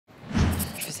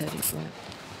salut. Ouais.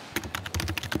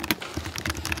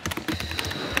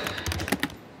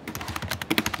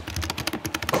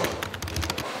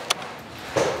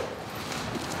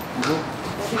 Bonjour.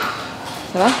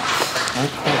 Ça va? Ouais,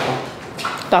 tu comprends.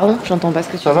 Pardon, j'entends pas ce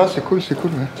que tu dis. Ça va, c'est cool, ouais.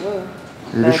 Ouais.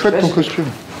 Il est chouette ton costume.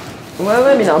 Ouais,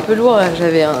 mais il est un peu lourd.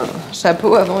 J'avais un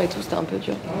chapeau avant et tout, c'était un peu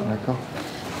dur. D'accord.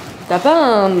 T'as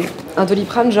pas un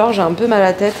Doliprane, genre j'ai un peu mal à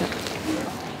la tête?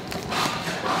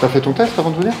 T'as fait ton test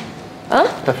avant de venir? Hein?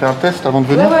 T'as fait un test avant de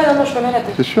venir? Ouais, non, je suis pas mal à la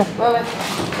tête. C'est sûr? Ouais.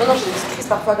 Non, j'ai des petites crises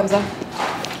parfois comme ça.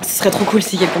 Ce serait trop cool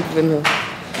si quelqu'un pouvait me...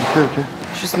 Ok.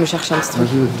 Juste me chercher un petit truc.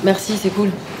 Merci, c'est cool.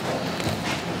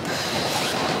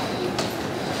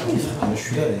 Je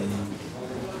suis là,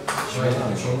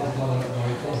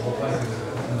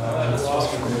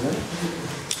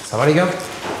 Ça va les gars?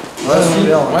 Ouais,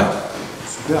 super. Ouais.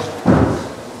 Super.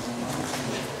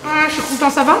 Ah, je suis content,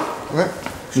 ça va? Ouais.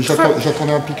 Mais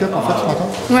j'attendais un pick-up en fait ce matin.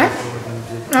 Ouais.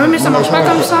 Ah oui, mais ça marche pas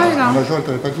comme ça, là. La Jo, elle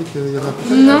t'avait pas dit qu'il y avait un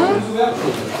pick-up? Non.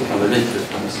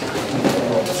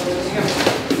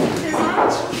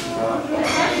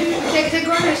 C'est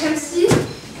Grégoire et Schemci.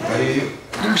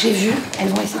 Donc j'ai vu, elles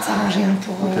vont essayer de s'arranger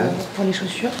pour les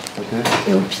chaussures.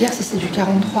 Et au pire, si c'est du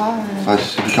 43... Ah,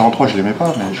 si c'est du 43, je l'aimais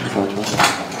pas, mais je sais pas, tu vois.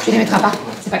 Tu les mettras pas,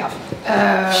 c'est pas grave.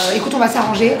 Écoute, on va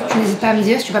s'arranger. Tu n'hésites pas à me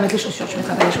dire si tu vas mettre les chaussures. Tu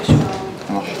mettras pas les chaussures.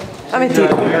 Ça marche. Ah mais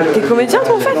t'es comédien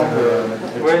toi en fait?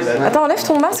 Attends, enlève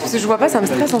ton masque parce que je vois pas, ça me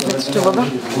stresse en fait, je te vois pas.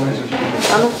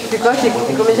 Ah non, tu fais quoi? T'es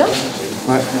comédien?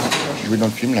 Ouais. Je jouais dans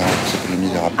le film là, ça s'appelle Les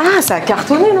Misérables. Ah, ça a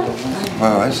cartonné non? Ouais,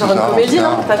 c'est ça. Genre une comédie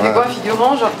non? T'as fait ouais. quoi,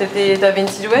 figurant? Genre t'avais une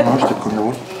silhouette? Non, j'étais premier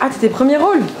rôle. Ah, t'étais premier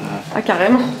rôle? Ah,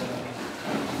 carrément.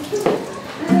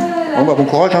 Bon bah bon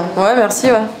courage hein. Ouais,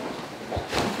 merci, ouais.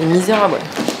 Les Misérables, ouais.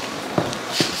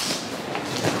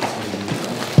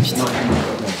 Putain.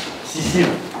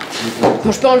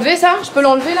 Bon, je peux enlever ça? Je peux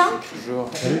l'enlever là? Bonjour.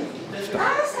 Salut.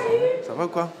 Ça va ou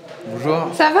quoi? Bonjour.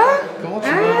 Ça va? Comment tu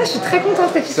vas? Je suis très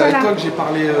contente que tu C'est sois avec là. toi que j'ai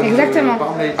parlé Exactement.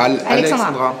 par mail.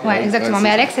 Alexandra. Ouais, exactement.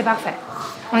 Mais Alex, c'est parfait.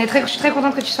 Je suis très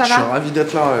contente que tu sois là. Je suis ravi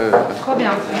d'être là. Trop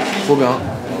bien. Trop bien.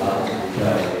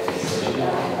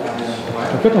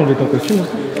 Pourquoi t'as enlevé ton costume?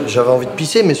 J'avais envie de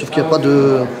pisser, mais sauf qu'il n'y a pas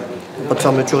de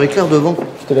fermeture éclair devant.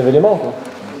 Tu t'es lavé les mains ou quoi?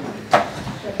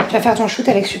 Tu vas faire ton shoot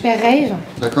avec Super Rave.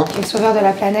 D'accord. Le sauveur de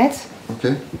la planète.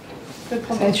 Ok. Ça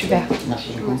va être super. Merci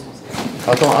beaucoup.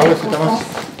 Attends, ah ouais, c'est ta main.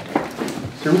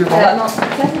 C'est où les bras? Non, ça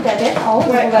c'est ta tête en haut,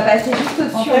 donc on va passer juste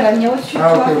au-dessus, on va venir au-dessus de toi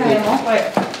carrément. Ouais.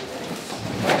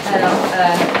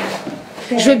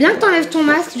 Alors, Je veux bien que t'enlèves ton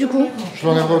masque du coup. Je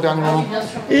l'enlèverai au dernier moment.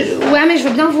 Ouais, mais je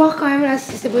veux bien voir quand même là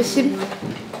si c'est possible.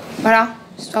 Voilà,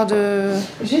 histoire de.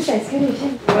 juste, est-ce que les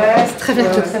filles... Ouais, c'est très bien.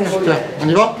 Super. On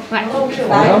y va? Ouais.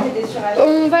 C'était sur la...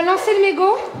 On va lancer le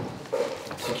mégot.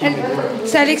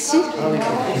 C'est Alexis.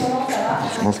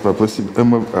 Non, c'est pas possible.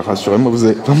 Moi, rassurez-moi, vous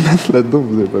allez pas me mettre là-dedans,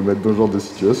 vous allez pas me mettre dans ce genre de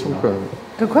situation, quoi.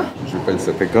 De quoi? Je vais pas le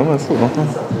saper comme un saut, non?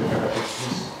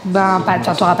 Ben,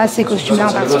 t'auras pas ces costumes-là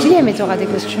en particulier, mais t'auras des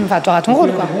costumes. Enfin, t'auras ton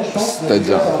rôle quoi.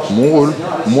 C'est-à-dire, mon rôle,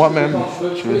 moi-même,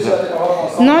 tu veux dire.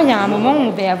 Non, il y a un moment où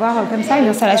on va y avoir comme ça une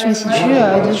installation in situ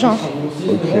de ce genre.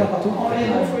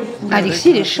 Alexis,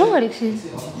 il est chaud, Alexis.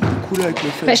 Cool avec le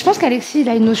fait. Ben, je pense qu'Alexis, il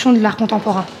a une notion de l'art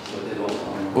contemporain.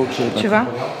 Ok. Tu vois?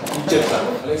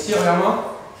 Alexis,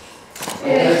 regarde-moi. Je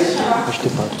t'ai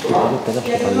pas dit tout à l'heure, je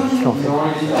t'ai parlé de Flan en fait. Moi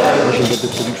j'ai une boîte de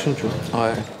production, tu vois.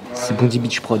 Ouais. C'est Bondi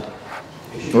Beach Prod.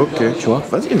 Ok. Tu vois?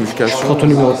 Vas-y, mais Je prends ton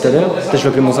numéro de tout à l'heure, peut-être je vais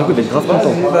appeler mon Zinco, il va être grave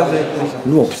content.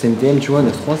 Nous en plus MTM, tu vois,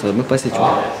 9-3, ça va me passer, tu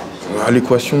vois.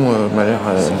 l'équation m'a l'air.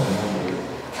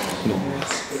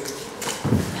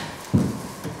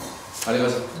 Allez,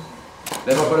 vas-y.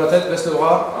 Lève un peu la tête, baisse le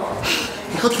bras.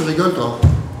 Pourquoi tu rigoles toi?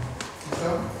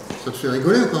 Ça te fait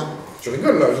rigoler ou quoi? Tu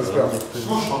rigoles là, j'espère.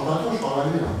 Non, je parle pas à toi, je parle à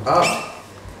lui là. Ah.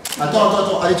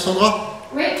 Attends, Alexandra.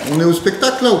 Oui. On est au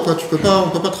spectacle là ou quoi? On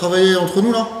peut pas travailler entre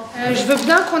nous là? Je veux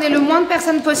bien qu'on ait le moins de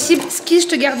personnes possible. Skiz, je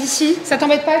te garde ici. Ça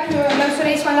t'embête pas que le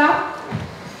soleil soit là?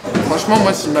 Franchement,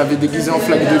 moi, s'il m'avait déguisé en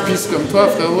flaque de pisse comme toi,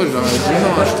 frérot, j'aurais dit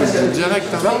non, je te le dis direct.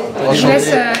 Hein. Je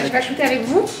vais shooter avec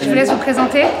vous. Je vous laisse vous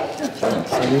présenter.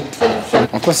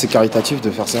 En quoi c'est caritatif de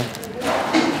faire ça?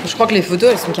 Je crois que les photos,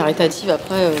 elles sont caritatives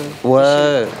après.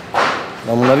 Ouais.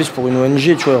 À mon avis, c'est pour une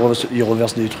ONG, tu vois, ils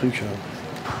reversent des trucs.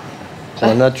 Pour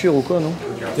la nature ou quoi, non?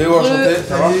 Théo, enchanté,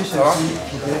 ça va? Ça va?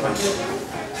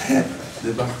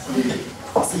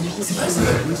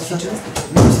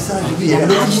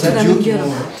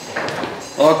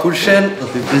 Oh, cool chaîne, ça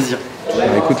fait plaisir.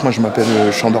 Écoute, moi je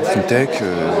m'appelle Sandor Funtek,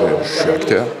 je suis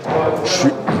acteur. Je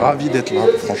suis ravi d'être là,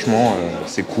 franchement,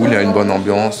 c'est cool, il y a une bonne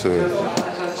ambiance.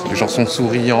 Les gens sont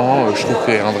souriants, je trouve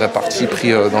qu'il y a un vrai parti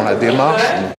pris dans la démarche.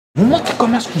 Moi, t'es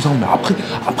comme un cousin, mais après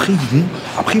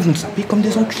ils vont te saper comme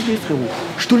des enculés, frérot.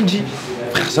 Je te le dis.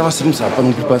 Frère, ça va, c'est bon, ça va pas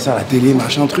non plus passer à la télé,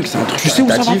 machin, truc, c'est un truc. Tu sais où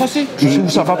ça va passer? Tu sais où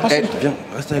ça va passer? Viens,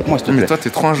 reste avec moi, s'il te plaît. Mais toi, t'es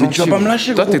trop un gentil. Tu vas pas me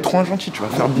lâcher, toi, gros. t'es trop un gentil, tu vas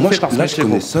faire Moi, là, je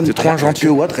connais Son. T'es trop un gentil.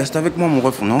 Watt, reste avec moi, mon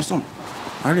ref, on est ensemble.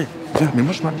 Allez, viens. Mais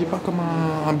moi, je m'habille pas comme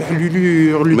un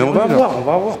berlulu. Mais on va voir, on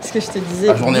va voir. Ce que je te disais,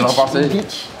 La journée va passer.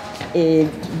 beach et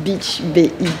beach,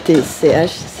 B-I-T-C-H,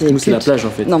 c'est. Nous, c'est la plage en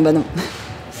fait. Non, bah non.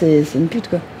 C'est une pute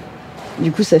quoi.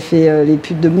 Du coup, ça fait les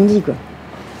putes de Bondy quoi.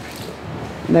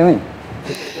 Bah ouais.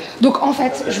 Donc en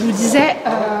fait, je vous disais,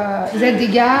 vous êtes des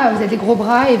gars, vous êtes des gros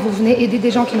bras et vous venez aider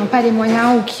des gens qui n'ont pas les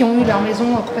moyens ou qui ont eu leur maison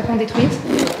complètement détruite.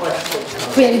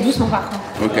 Faut y aller doucement par contre.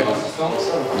 Ok.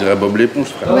 Je dirais Bob l'éponge,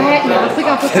 frère. Ouais, il y a un truc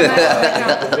un peu comme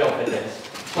ça.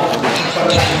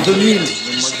 2000.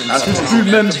 Ah, c'est plus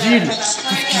le même deal. Tout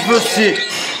ce qu'il veut, c'est.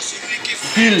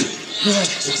 Pile.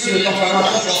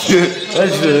 Ouais,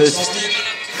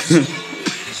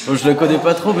 bon, je le connais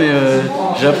pas trop, mais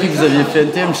j'ai appris que vous aviez fait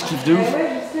NTM, je kiffe de ouf.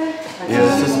 Et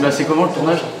ça s'est passé comment le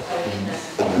tournage?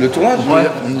 Le tournage? Ouais.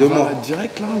 2 mois.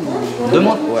 Direct là ou... 2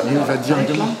 mois? Ouais, il va direct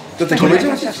demain. Toi, t'es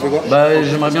comédien aussi, tu fais quoi? Bah,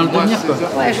 j'aimerais bien le devenir quoi.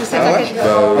 Ouais, je sais, t'inquiète.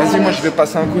 Vas-y, moi, je vais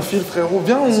passer un coup de fil, frérot.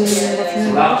 Viens, on va finir.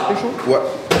 C'est chaud?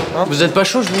 Ouais. Vous êtes pas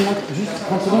chaud, je vous manque juste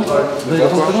 30 secondes. Vous avez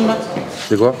 30 secondes là?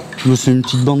 C'est quoi? C'est une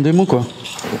petite bande démo quoi.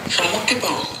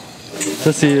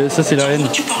 Ça c'est la haine.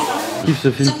 Kiffe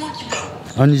ce film.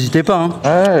 Ah, n'hésitez pas hein.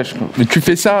 Ouais, mais tu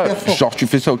fais ça, genre tu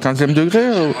fais ça au 15e degré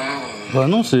Bah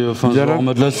non, c'est enfin genre, en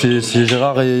mode là c'est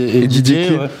Gérard et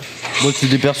Didier. Ouais. Moi c'est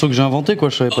des persos que j'ai inventés quoi,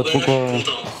 je savais pas trop quoi.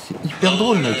 C'est hyper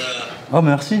drôle, mec. Ah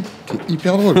merci. C'est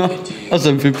hyper drôle. Ah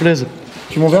ça me fait plaisir.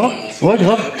 Tu m'enverras? Ouais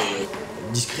grave.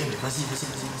 Discret, vas-y.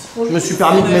 Je me suis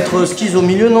permis de mettre Skiz au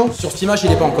milieu, non? Sur cette image,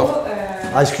 il est pas encore.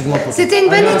 Ah, excuse-moi. C'était une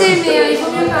bonne idée, mais il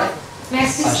faut mieux pas.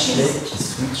 Merci.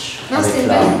 Non, c'était une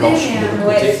bonne idée,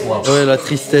 mais Ouais, la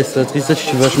tristesse, je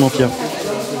suis vachement fier.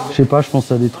 Je sais pas, je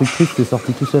pense à des trucs tristes, t'es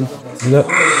sorti tout seul. Là.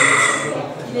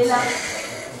 Il est là.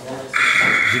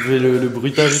 J'ai fait le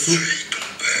bruitage et tout.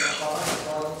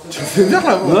 Tu le fais bien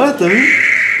là. Ouais, t'as vu?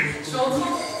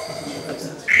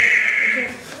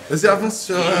 Vas-y, avance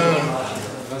sur...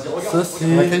 Ça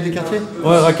c'est... Racaille des quartiers?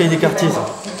 Ouais, racaille des quartiers ça.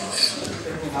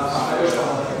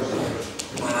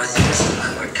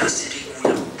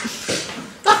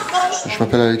 Je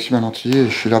m'appelle Alexis Manenti et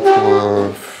je suis là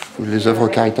pour les œuvres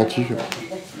caritatives.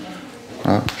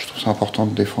 Voilà, je trouve ça important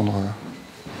de défendre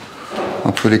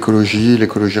un peu l'écologie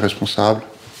responsable,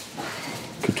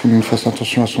 que tout le monde fasse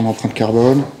attention à son empreinte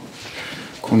carbone,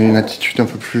 qu'on ait une attitude un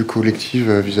peu plus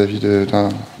collective vis-à-vis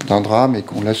d'un drame et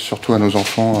qu'on laisse surtout à nos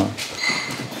enfants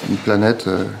une planète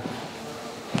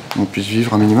où on puisse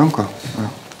vivre un minimum, quoi. Voilà.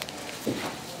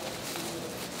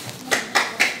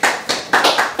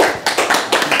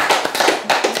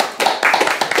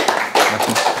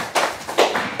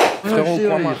 Frérot,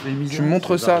 crois-moi, tu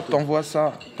montres ça, t'envoies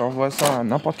ça à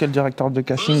n'importe quel directeur de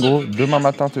casting, gros. Demain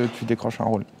matin, tu décroches un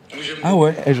rôle. Ah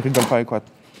ouais? Et je rigole pas avec quoi.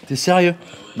 T'es sérieux?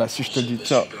 Bah si je te le dis,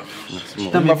 tiens.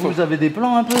 Putain, mais vous avez des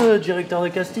plans un peu, directeur de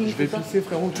casting? Je vais pisser,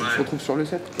 frérot, tu te retrouves sur le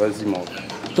set. Vas-y, mon ref.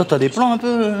 Toi, t'as des plans un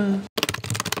peu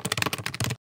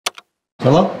Ça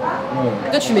va?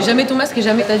 Toi, tu mets jamais ton masque et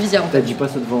jamais ta visière. T'as dit pas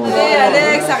ça devant... Allez,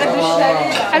 Alex, arrête de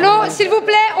chialer. Allô, s'il vous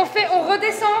plaît, on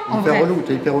redescend. Hyper relou,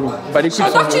 t'es hyper relou. Pas les coups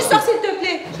Encore tu sors, s'il te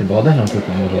plaît. C'est le bordel un peu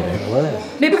pour moi aujourd'hui. Ouais.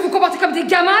 Mais vous vous comportez comme des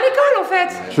gamins à l'école en fait.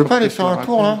 Tu veux pas aller faire un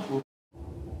tour là?